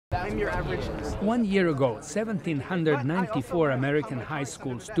1 year ago, 1,794 American high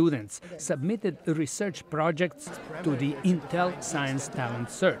school students submitted research projects to the Intel Science Talent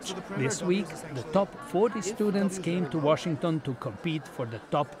Search. This week, the top 40 students came to Washington to compete for the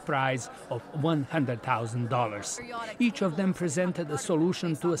top prize of $100,000. Each of them presented a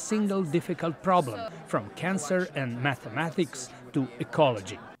solution to a single difficult problem, from cancer and mathematics to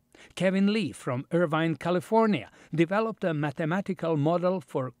ecology. Kevin Lee from Irvine, California, developed a mathematical model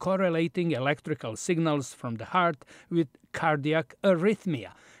for correlating electrical signals from the heart with cardiac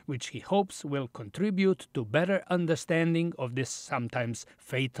arrhythmia, which he hopes will contribute to better understanding of this sometimes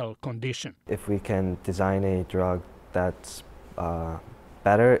fatal condition. If we can design a drug that's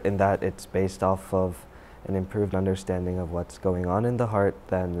better in that it's based off of an improved understanding of what's going on in the heart,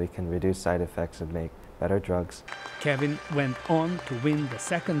 then we can reduce side effects and make better drugs. Kevin went on to win the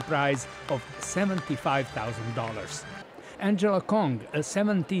second prize of $75,000. Angela Kong, a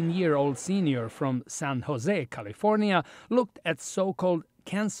 17-year-old senior from San Jose, California, looked at so-called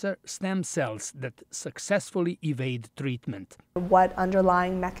cancer stem cells that successfully evade treatment. What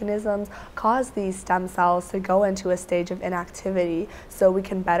underlying mechanisms cause these stem cells to go into a stage of inactivity so we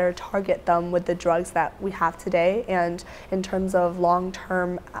can better target them with the drugs that we have today, and in terms of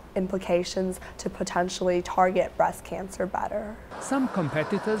long-term implications to potentially target breast cancer better. Some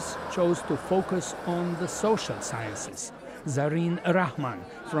competitors chose to focus on the social sciences. Zareen Rahman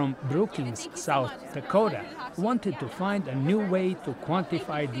from Brookings, South Dakota, wanted to find a new way to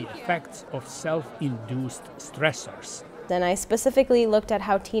quantify the effects of self-induced stressors. And I specifically looked at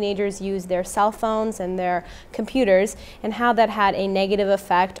how teenagers use their cell phones and their computers and how that had a negative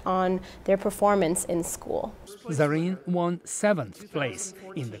effect on their performance in school. Zareen won 7th place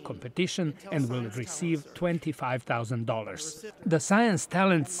in the competition and will receive $25,000. The Science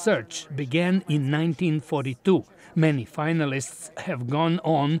Talent Search began in 1942. Many finalists have gone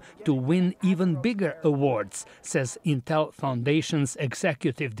on to win even bigger awards, says Intel Foundation's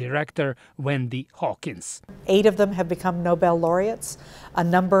executive director, Wendy Hawkins. 8 of them have become Nobel laureates. A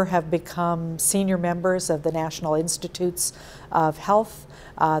number have become senior members of the National Institutes of Health,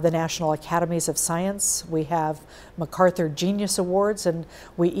 the National Academies of Science. We have MacArthur Genius Awards, and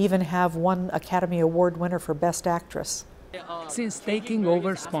we even have one Academy Award winner for Best Actress. Since taking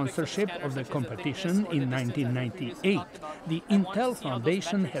over sponsorship of the competition in 1998, the Intel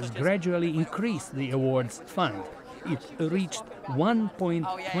Foundation has gradually increased the awards fund. It reached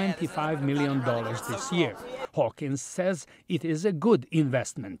 $1.25 million this year. Hawkins says it is a good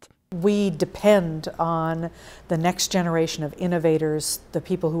investment. We depend on the next generation of innovators, the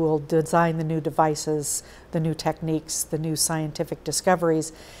people who will design the new devices, the new techniques, the new scientific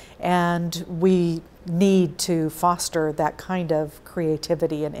discoveries, and we need to foster that kind of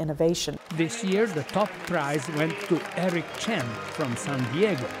creativity and innovation. This year, the top prize went to Eric Chen from San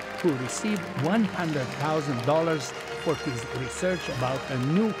Diego, who received $100,000 for his research about a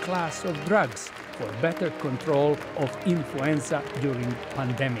new class of drugs for better control of influenza during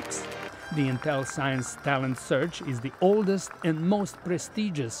pandemics. The Intel Science Talent Search is the oldest and most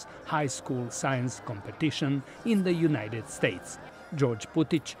prestigious high school science competition in the United States. George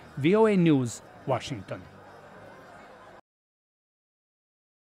Putic, VOA News, Washington.